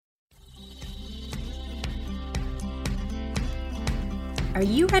Are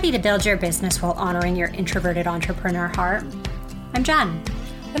you ready to build your business while honoring your introverted entrepreneur heart? I'm Jen.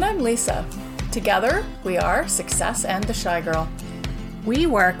 And I'm Lisa. Together, we are Success and the Shy Girl. We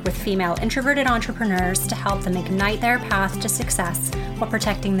work with female introverted entrepreneurs to help them ignite their path to success while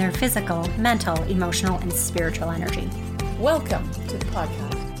protecting their physical, mental, emotional, and spiritual energy. Welcome to the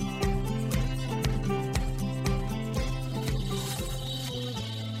podcast.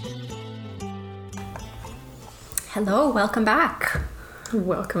 Hello, welcome back.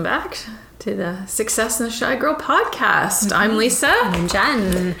 Welcome back to the Success and the Shy Girl podcast. I'm Lisa. I'm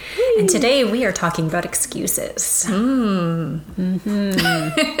Jen. And today we are talking about excuses. We're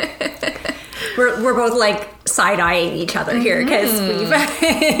both like side-eyeing each other here because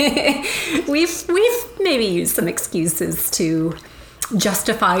we've maybe used some excuses to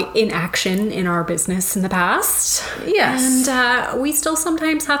justify inaction in our business in the past. Yes. And we still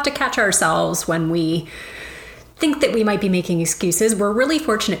sometimes have to catch ourselves when we think that we might be making excuses. We're really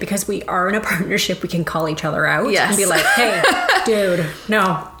fortunate because we are in a partnership. We can call each other out and be like, hey, dude,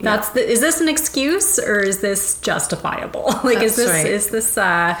 no, is this an excuse or is this justifiable? Like, is this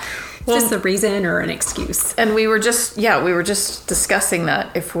the reason or an excuse? And we were just discussing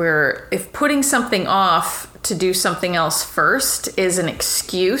that if putting something off to do something else first is an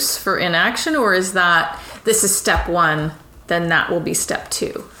excuse for inaction, or is that this is step one, then that will be step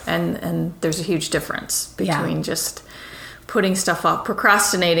two. And there's a huge difference between just putting stuff off,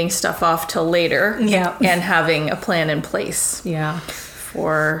 procrastinating stuff off till later, and having a plan in place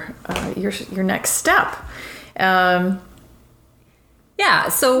for your next step.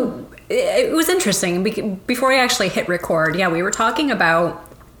 So it was interesting. Before I actually hit record, we were talking about,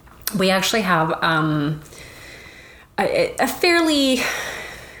 we actually have a fairly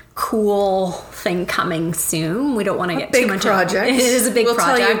cool thing coming soon. We don't want to get too much project. It is a big project.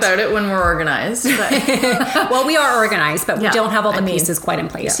 We'll tell you about it when we're organized. But well, we are organized, but we don't have all the pieces quite in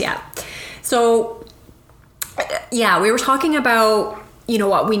place yet. So, we were talking about, you know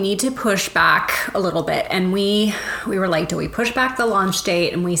what, we need to push back a little bit. And we were like, do we push back the launch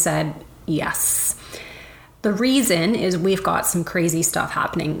date? And we said, yes. The reason is we've got some crazy stuff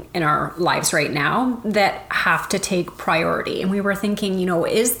happening in our lives right now that have to take priority. And we were thinking,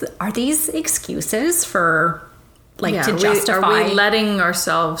 are these excuses for to justify? Are we letting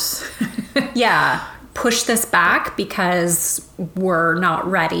ourselves push this back because we're not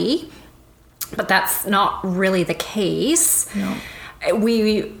ready? But that's not really the case. No.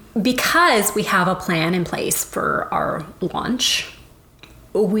 Because we have a plan in place for our launch,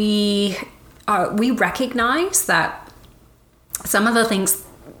 we recognize that some of the things,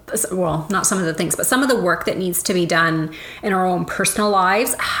 well, not some of the things, but some of the work that needs to be done in our own personal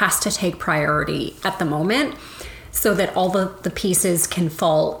lives has to take priority at the moment so that all the pieces can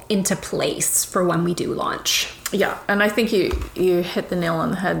fall into place for when we do launch. Yeah, and I think you hit the nail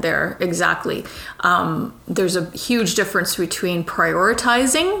on the head there. Exactly. There's a huge difference between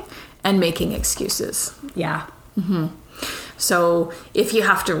prioritizing and making excuses. Yeah. Mm-hmm. So if you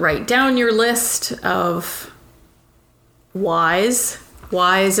have to write down your list of whys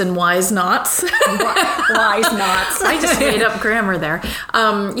and whys nots. Whys nots. I just made up grammar there.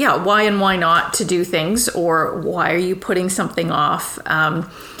 Why and why not to do things, or why are you putting something off?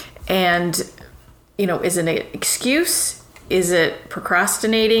 And is it an excuse? Is it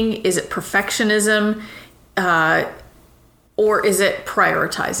procrastinating? Is it perfectionism? Or is it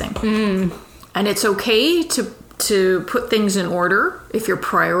prioritizing? And it's okay to put things in order if you're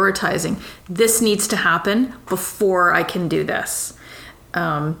prioritizing. This needs to happen before I can do this.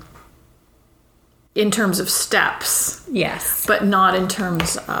 In terms of steps. Yes. But not in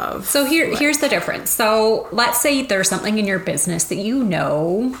terms of... So here's the difference. So let's say there's something in your business that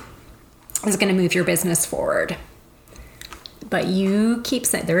is going to move your business forward. But you keep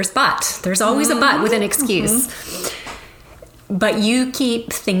saying, there's always a but with an excuse. But you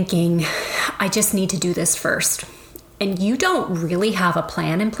keep thinking, I just need to do this first. And you don't really have a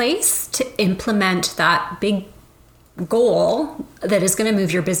plan in place to implement that big goal that is going to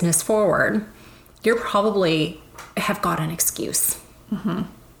move your business forward. You probably have got an excuse. Mm-hmm.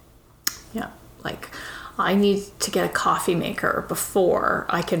 Yeah, like I need to get a coffee maker before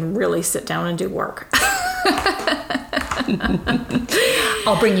I can really sit down and do work.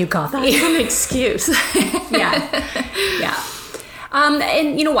 I'll bring you coffee. That's an excuse. Yeah.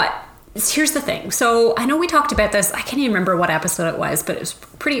 And you know what? Here's the thing. So I know we talked about this. I can't even remember what episode it was, but it was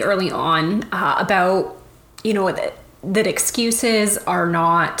pretty early on about, that excuses are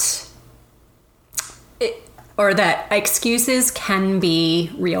not, or that excuses can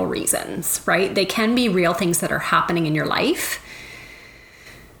be real reasons, right? They can be real things that are happening in your life.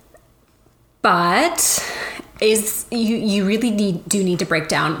 But is you really do need to break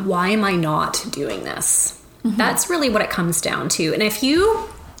down, why am I not doing this? That's really what it comes down to. And if you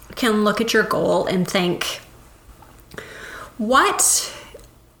can look at your goal and think, what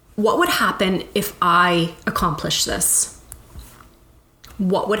would happen if I accomplish this?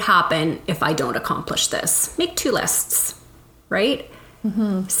 What would happen if I don't accomplish this? Make 2 lists, right?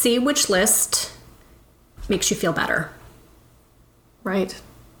 See which list makes you feel better. Right.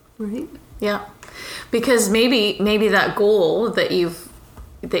 Right. Yeah. Because maybe that goal that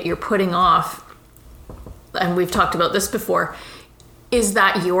you're putting off, and we've talked about this before, is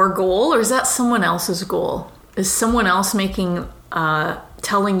that your goal or is that someone else's goal? Is someone else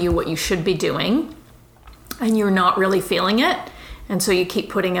telling you what you should be doing and you're not really feeling it? And so you keep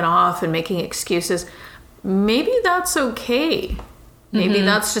putting it off and making excuses. Maybe that's okay. Maybe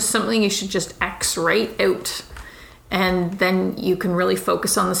that's just something you should just X right out. And then you can really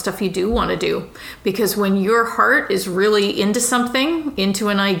focus on the stuff you do want to do. Because when your heart is really into something, into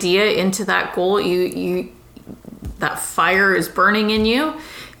an idea, into that goal, that fire is burning in you,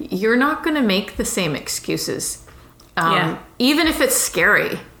 you're not going to make the same excuses. Even if it's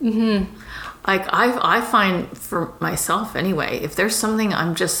scary. Like I find for myself anyway, if there's something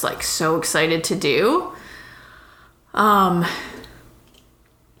I'm just like so excited to do,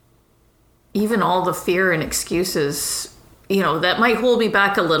 even all the fear and excuses, that might hold me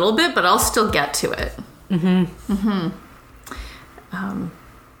back a little bit, but I'll still get to it.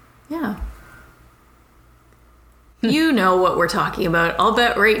 Yeah. You know what we're talking about. I'll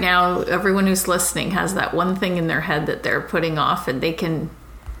bet right now everyone who's listening has that one thing in their head that they're putting off, and they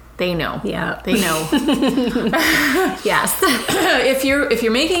know. Yeah. They know. Yes. If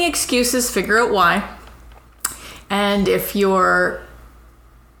you're making excuses, figure out why. And if you're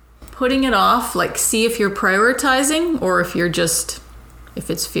putting it off, like, see if you're prioritizing or if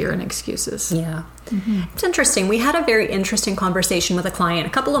it's fear and excuses. Yeah. It's interesting. We had a very interesting conversation with a client a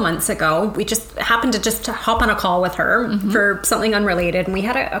couple of months ago. We just happened to just hop on a call with her for something unrelated. And we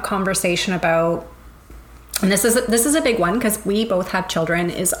had a conversation about, and this is a big one because we both have children,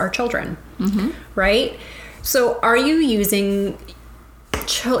 is our children, right? So are you using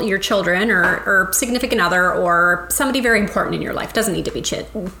your children or significant other or somebody very important in your life? Doesn't need to be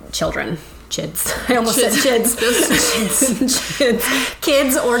children. Chids. I almost said chids. Chids.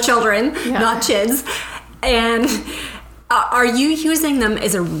 Kids or children, not chids. And are you using them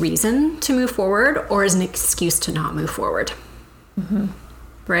as a reason to move forward or as an excuse to not move forward?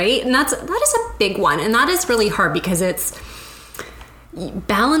 Right? And that is a big one. And that is really hard because it's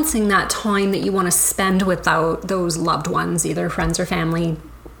balancing that time that you want to spend with those loved ones, either friends or family,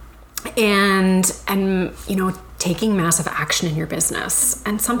 and taking massive action in your business.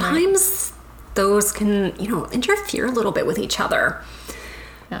 And sometimes those can interfere a little bit with each other.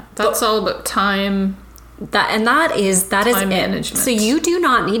 That's all about time. That is time management. So you do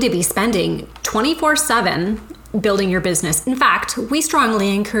not need to be spending 24/7 building your business. In fact, we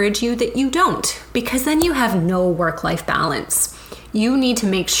strongly encourage you that you don't, because then you have no work-life balance. You need to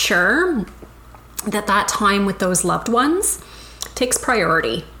make sure that time with those loved ones takes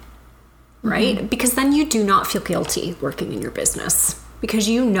priority, right? Because then you do not feel guilty working in your business because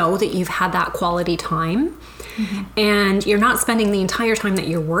you know that you've had that quality time and you're not spending the entire time that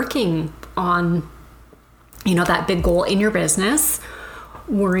you're working on, that big goal in your business,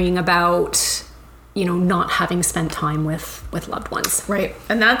 worrying about, not having spent time with loved ones. Right.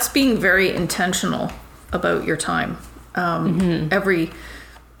 And that's being very intentional about your time. Every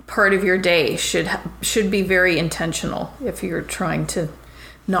part of your day should be very intentional if you're trying to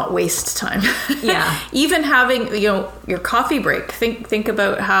not waste time. Yeah. Even having your coffee break. Think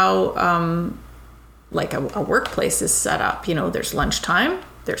about how like a workplace is set up. There's lunchtime,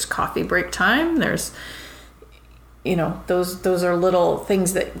 there's coffee break time, there's those are little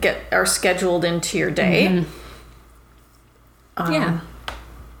things that are scheduled into your day.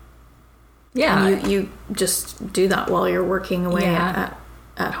 And you just do that while you're working away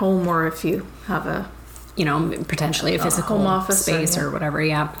at home, or if you have a potentially a physical home office space or whatever.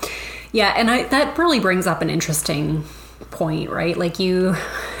 And that really brings up an interesting point, right? Like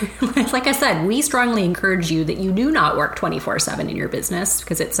like I said, we strongly encourage you that you do not work 24/7 in your business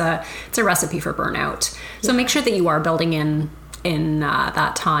because it's a recipe for burnout. So make sure that you are building in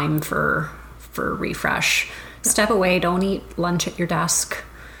that time for refresh. Step away. Don't eat lunch at your desk.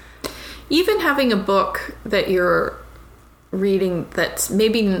 Even having a book that you're reading that's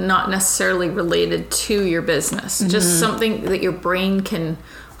maybe not necessarily related to your business, just something that your brain can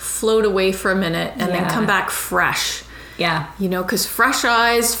float away for a minute and then come back fresh. Because fresh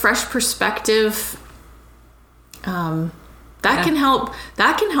eyes, fresh perspective, That can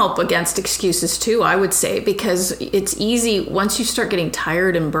help against excuses too, I would say, because it's easy once you start getting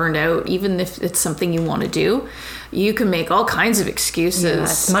tired and burned out, even if it's something you want to do, you can make all kinds of excuses. Yeah,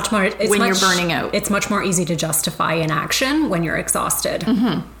 it's much more you're burning out. It's much more easy to justify inaction when you're exhausted.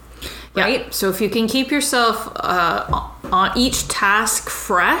 Mm-hmm. Right? Yeah. So if you can keep yourself on each task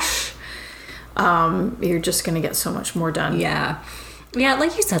fresh, you're just going to get so much more done. Yeah. Yeah,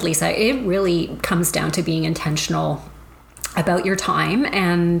 like you said, Lisa, it really comes down to being intentional about your time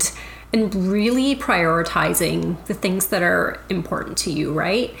and really prioritizing the things that are important to you,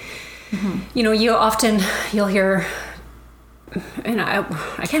 right? Mm-hmm. You know, you'll hear, and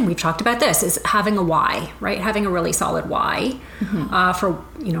again, we've talked about this, is having a why, right? Having a really solid why for,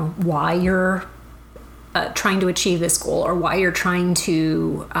 you know, why you're trying to achieve this goal, or why you're trying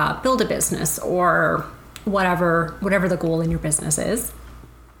to build a business, or whatever the goal in your business is.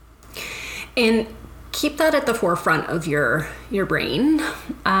 And keep that at the forefront of your brain.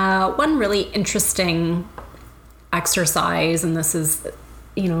 One really interesting exercise, and this is,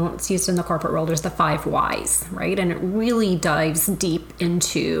 you know, it's used in the corporate world, is the 5 whys, right? And it really dives deep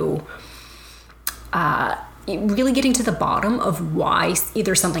into really getting to the bottom of why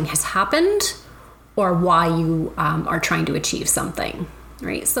either something has happened or why you are trying to achieve something,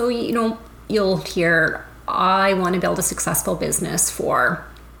 right? So, you know, you'll hear, I want to build a successful business for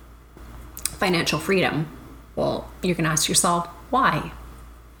financial freedom. Well, you're going to ask yourself, why?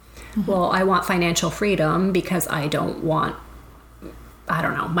 Mm-hmm. Well, I want financial freedom because I don't want, I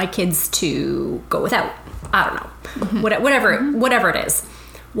don't know, my kids to go without. I don't know. Mm-hmm. Whatever it is.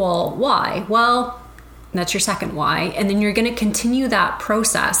 Well, why? Well, that's your second why. And then you're going to continue that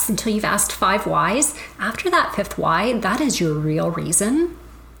process until you've asked 5 whys. After that 5th why, that is your real reason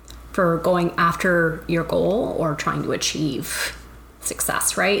for going after your goal or trying to achieve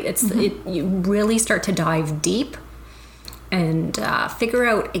success, right? You really start to dive deep and figure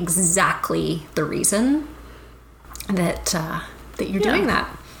out exactly the reason that you're doing that.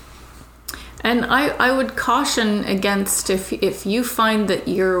 And I would caution against if you find that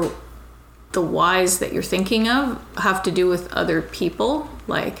the whys that you're thinking of have to do with other people,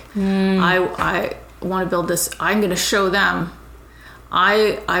 like I want to build this, I'm going to show them,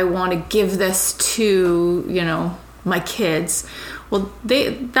 I want to give this to, you know, my kids. Well,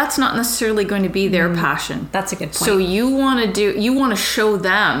 that's not necessarily going to be their passion. That's a good point. So you want to show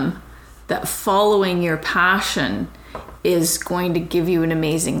them that following your passion is going to give you an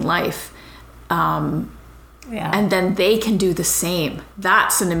amazing life. And then they can do the same.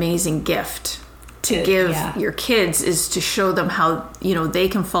 That's an amazing gift to give your kids, is to show them how, you know, they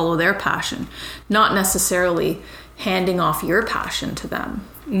can follow their passion, not necessarily handing off your passion to them.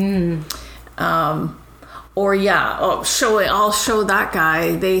 I'll show that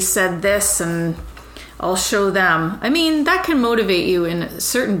guy, they said this, and I'll show them. I mean, that can motivate you in a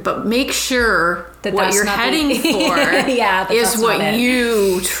certain, but make sure that what you're heading for is what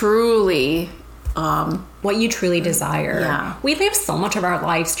you truly desire. Yeah. We live so much of our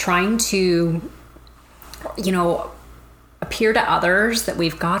lives trying to, you know, appear to others that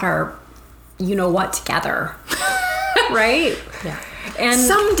we've got our, you know what, together. Right? Yeah. And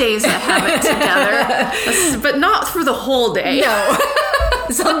some days I have it together, but not for the whole day. No.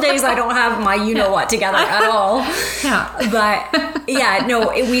 Some days I don't have my you know what together at all. Yeah. But yeah, no,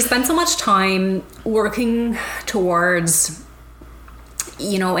 we spend so much time working towards,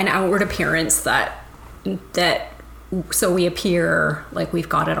 you know, an outward appearance that so we appear like we've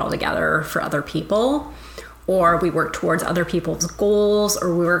got it all together for other people, or we work towards other people's goals,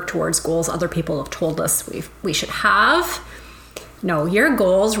 or we work towards goals other people have told us we should have. No, your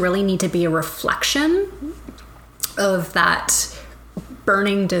goals really need to be a reflection of that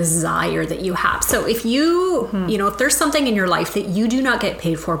burning desire that you have. So if you, you know, if there's something in your life that you do not get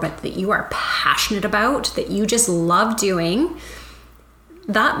paid for, but that you are passionate about, that you just love doing,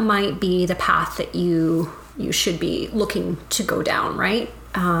 that might be the path that you should be looking to go down, right?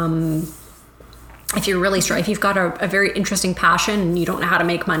 If you're really if you've got a very interesting passion and you don't know how to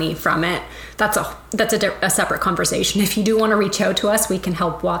make money from it, that's a separate conversation. If you do want to reach out to us, we can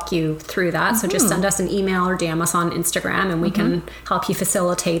help walk you through that. So just send us an email or DM us on Instagram, and we can help you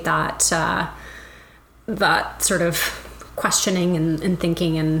facilitate that sort of questioning and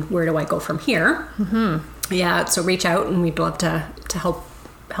thinking, and where do I go from here? Yeah, so reach out, and we'd love to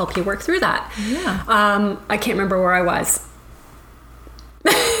help you work through that. Yeah. I can't remember where I was.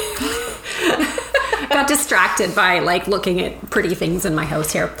 Got distracted by like looking at pretty things in my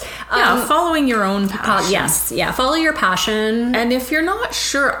house here. Following your own passion. Yes. Yeah. Follow your passion. And if you're not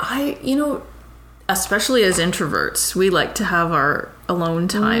sure, especially as introverts, we like to have our alone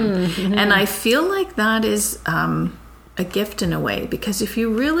time. And I feel like that is a gift in a way, because if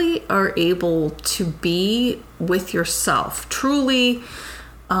you really are able to be with yourself, truly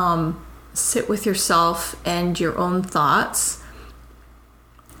sit with yourself and your own thoughts,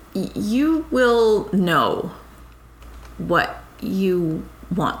 you will know what you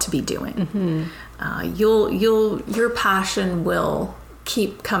want to be doing. Your passion will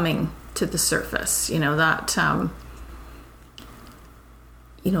keep coming to the surface. The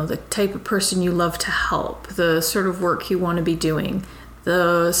type of person you love to help, the sort of work you want to be doing,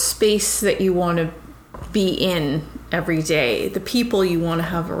 the space that you want to be in every day, the people you want to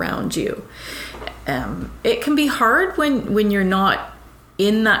have around you. It can be hard when you're not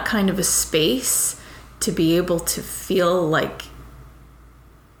in that kind of a space to be able to feel like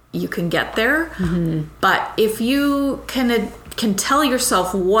you can get there. But if you can tell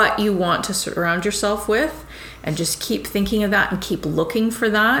yourself what you want to surround yourself with, and just keep thinking of that and keep looking for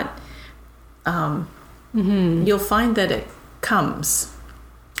that, you'll find that it comes.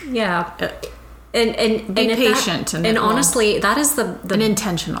 Yeah. And be patient. And honestly, that is the and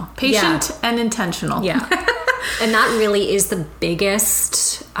intentional. Patient and intentional. Yeah. And that really is the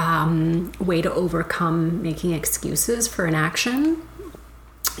biggest way to overcome making excuses for inaction,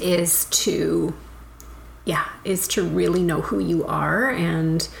 is to really know who you are.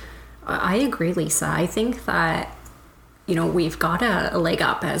 And I agree, Lisa. I think that, we've got a leg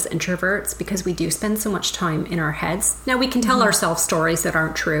up as introverts because we do spend so much time in our heads. Now, we can tell ourselves stories that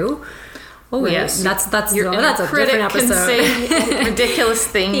aren't true. Oh, right? yes. That's a critic different episode. Can say ridiculous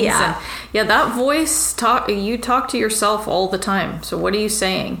things. Yeah. And, that voice, you talk to yourself all the time. So what are you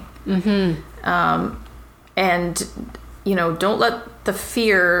saying? And, don't let the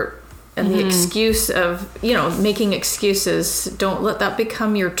fear and the excuse of, making excuses, don't let that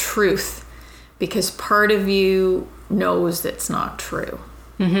become your truth, because part of you knows that's not true.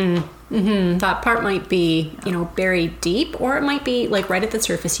 That part might be, buried deep, or it might be like right at the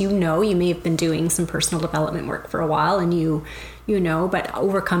surface. You may have been doing some personal development work for a while, and but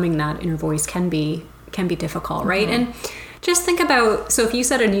overcoming that inner voice can be difficult, right? And just think about, so if you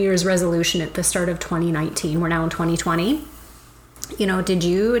set a New Year's resolution at the start of 2019, we're now in 2020. Did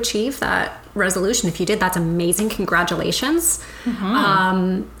you achieve that resolution? If you did, that's amazing. Congratulations.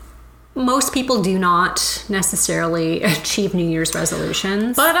 Most people do not necessarily achieve New Year's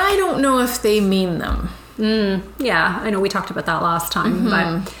resolutions. But I don't know if they mean them. Yeah, I know we talked about that last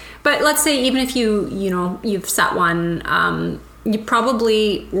time. But let's say even if you've set one, you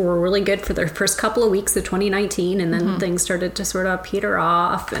probably were really good for the first couple of weeks of 2019, and then things started to sort of peter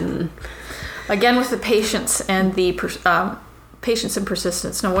off. And again, with the patience and the patience and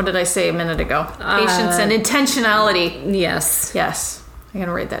persistence. No, what did I say a minute ago? Patience and intentionality. Yes. I'm going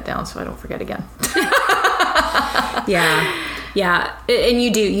to write that down so I don't forget again. Yeah. And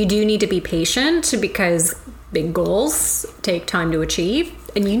you do need to be patient, because big goals take time to achieve.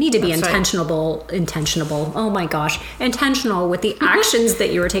 And you need to be intentional. Oh my gosh. Intentional with the actions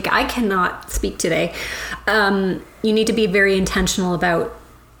that you are taking. I cannot speak today. You need to be very intentional about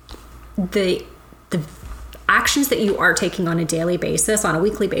the actions that you are taking on a daily basis, on a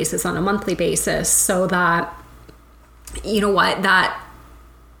weekly basis, on a monthly basis, so that, that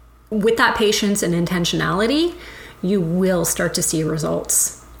with that patience and intentionality, you will start to see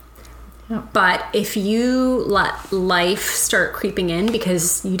results. Yeah. But if you let life start creeping in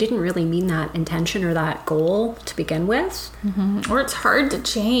because you didn't really mean that intention or that goal to begin with, or it's hard to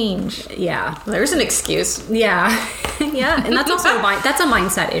change. Yeah. There's an excuse. Yeah. Yeah. And that's also that's a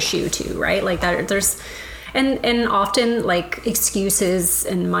mindset issue too, right? Like that there's, and often like excuses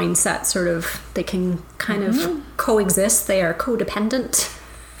and mindset sort of, they can kind of coexist. They are codependent.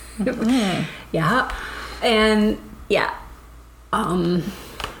 Yeah. And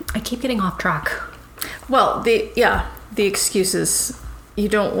I keep getting off track. Well, the excuses, you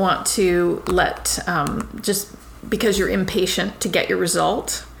don't want to let, just because you're impatient to get your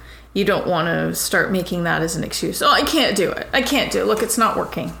result, you don't want to start making that as an excuse. Oh, I can't do it. Look, it's not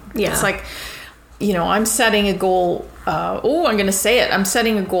working. Yeah. It's like, I'm setting a goal. I'm going to say it. I'm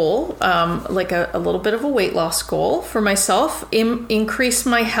setting a goal, like a little bit of a weight loss goal for myself, increase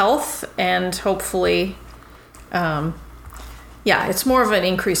my health, and hopefully, it's more of an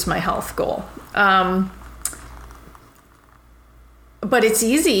increase my health goal. But it's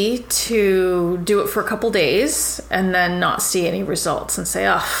easy to do it for a couple days and then not see any results and say,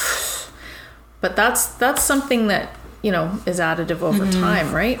 but that's something that, is additive over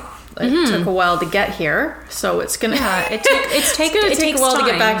time, right? It took a while to get here, so it's gonna. Yeah, it takes a while to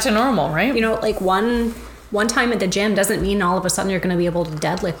get back to normal, right? Like one time at the gym doesn't mean all of a sudden you're going to be able to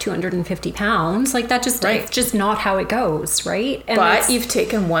deadlift 250 pounds. Like that just, it's just not how it goes, right? But you've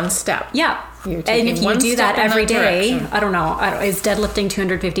taken one step. Yeah, You're And taking if you one do step that in every day, direction. I don't know. Is deadlifting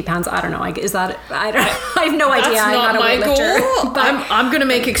 250 pounds? I don't know. Is that? I don't. I have no idea. That's I'm not not a my weightlifter. goal. I'm going to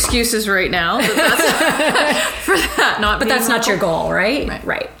make excuses right now for that. But that's not your goal, right?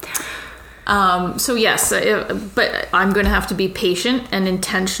 Right. So yes, but I'm going to have to be patient and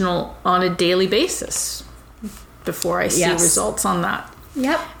intentional on a daily basis before I see Yes. results on that.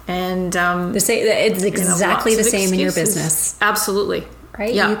 Yep. And It's exactly the lots of same in your excuses. business, Absolutely.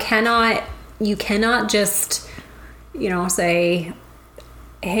 right? Yeah. You cannot just, say,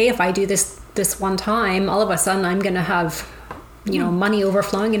 hey, if I do this one time, all of a sudden I'm going to have, money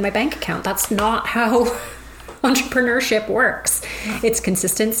overflowing in my bank account. That's not how entrepreneurship works. It's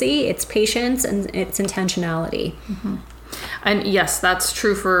consistency, it's patience, and it's intentionality. Mm-hmm. And yes, that's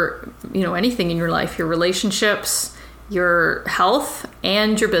true for, anything in your life, your relationships, your health,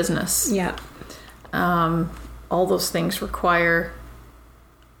 and your business. Yeah. All those things require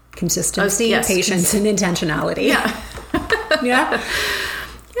Consistency, yes, patience, and intentionality. Yeah. Yeah.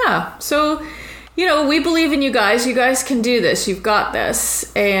 Yeah. So, we believe in you guys. You guys can do this. You've got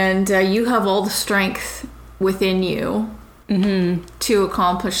this. And you have all the strength within you to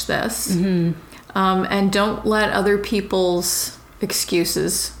accomplish this. And don't let other people's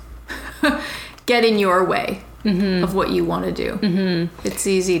excuses get in your way of what you want to do. It's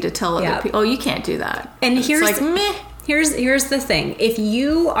easy to tell other people, oh, you can't do that. And It's here's like, meh. Here's the thing. If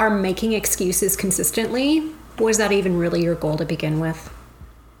you are making excuses consistently, was that even really your goal to begin with?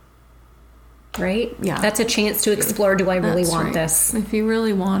 Right? Yeah. That's a chance to explore, do I really That's want right. this? If you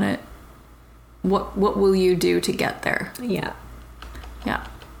really want it, what will you do to get there? Yeah. Yeah.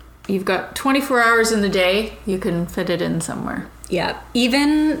 You've got 24 hours in the day. You can fit it in somewhere. Yeah.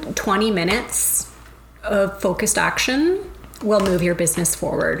 Even 20 minutes of focused action will move your business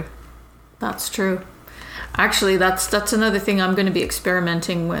forward. That's true. Actually, that's another thing I'm going to be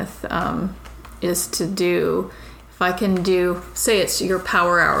experimenting with, is to do, if I can do, say it's your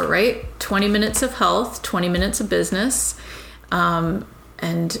power hour, right? 20 minutes of health, 20 minutes of business, and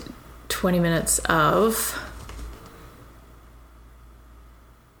 20 minutes of...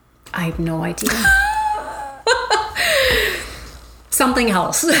 I have no idea. Something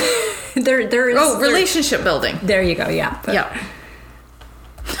else. there is relationship building. There you go. Yeah. But Yeah.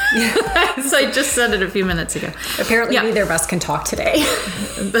 So I just said it a few minutes ago. apparently Yeah. neither of us can talk today.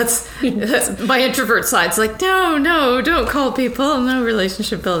 That's my introvert side's like, no, don't call people. No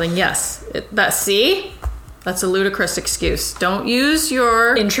relationship building. Yes. That's a ludicrous excuse. Don't use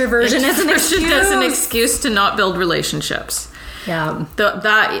your Introversion as an excuse to not build relationships. Yeah.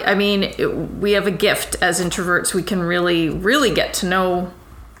 We have a gift as introverts. We can really, really get to know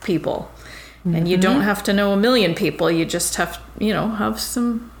people. And you don't have to know a million people. You just have, have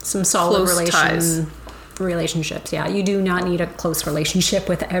some solid close ties. relationships. Yeah. You do not need a close relationship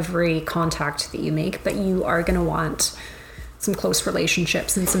with every contact that you make, but you are going to want some close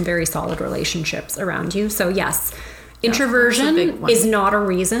relationships and some very solid relationships around you. So yes, that's a introversion big one. is not a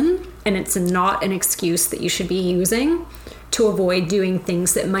reason, and it's not an excuse that you should be using to avoid doing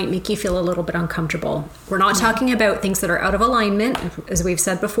things that might make you feel a little bit uncomfortable. We're not talking about things that are out of alignment, as we've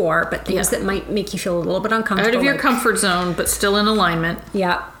said before, but things that might make you feel a little bit uncomfortable. Out of your like- comfort zone, but still in alignment.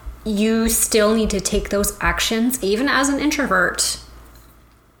 Yeah. You still need to take those actions, even as an introvert,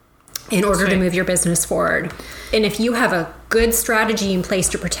 in order to right. move your business forward. And if you have a good strategy in place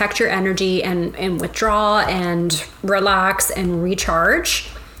to protect your energy and withdraw and relax and recharge,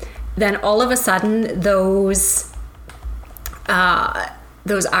 then all of a sudden those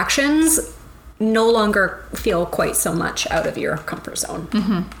actions no longer feel quite so much out of your comfort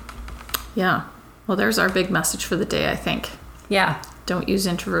zone. Yeah. Well, there's our big message for the day, I think. Yeah. Don't use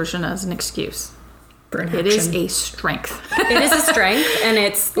introversion as an excuse. For an It is action. a strength. It is a strength, and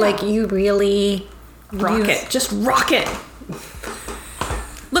it's like you really Rock it. Just rock it.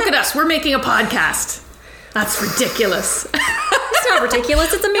 Look at us. We're making a podcast. That's ridiculous. It's not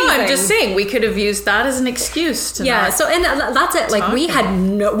ridiculous. It's amazing. No, I'm just saying we could have used that as an excuse to Yeah. not So, and that's it. Like we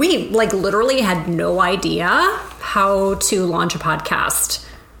literally had no idea how to launch a podcast,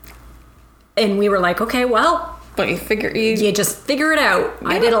 and we were like, okay, well, But you just figure it out.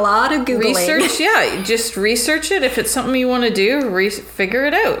 I did a lot of Googling. research. Yeah, just research it. If it's something you want to do, figure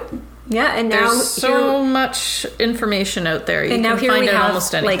it out. Yeah, and now There's so much information out there. You and now can here find we out have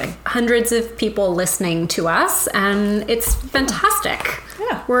almost anything. like hundreds of people listening to us, and it's fantastic.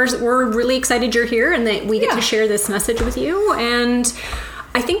 Yeah. We're really excited you're here and that we get Yeah. to share this message with you. And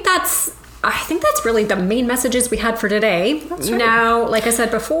I think that's I think that's really the main messages we had for today. That's right. Now, like I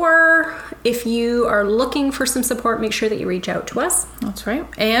said before, if you are looking for some support, make sure that you reach out to us. That's right.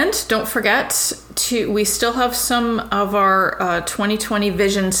 And don't forget we still have some of our 2020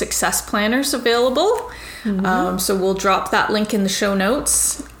 Vision Success Planners available. So we'll drop that link in the show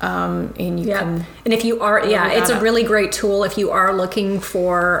notes. And you can. And if you are, it's a really great tool if you are looking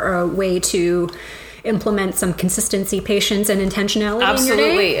for a way to implement some consistency, patience, and intentionality.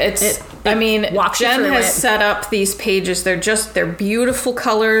 Absolutely. In your day. Jen has set up these pages. They're beautiful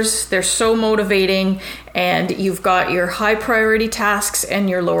colors. They're so motivating. And you've got your high priority tasks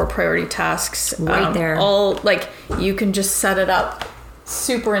and your lower priority tasks right there. All like you can just set it up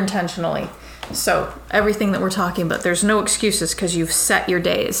super intentionally. So everything that we're talking about, there's no excuses because you've set your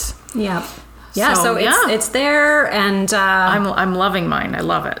days. Yeah. Yeah, so it's there, and I'm loving mine. I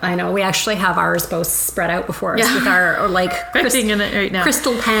love it. I know we actually have ours both spread out before us with our in it right now.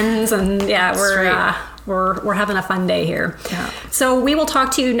 Crystal pens, and we're having a fun day here. Yeah. So we will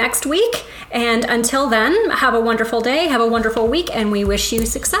talk to you next week, and until then, have a wonderful day, have a wonderful week, and we wish you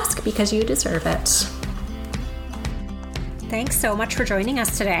success because you deserve it. Thanks so much for joining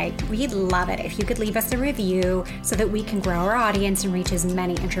us today. We'd love it if you could leave us a review so that we can grow our audience and reach as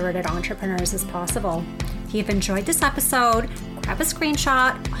many introverted entrepreneurs as possible. If you've enjoyed this episode, grab a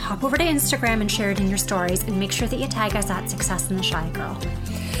screenshot, hop over to Instagram and share it in your stories, and make sure that you tag us at Success in the Shy Girl.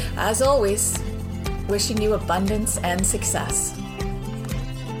 As always, wishing you abundance and success.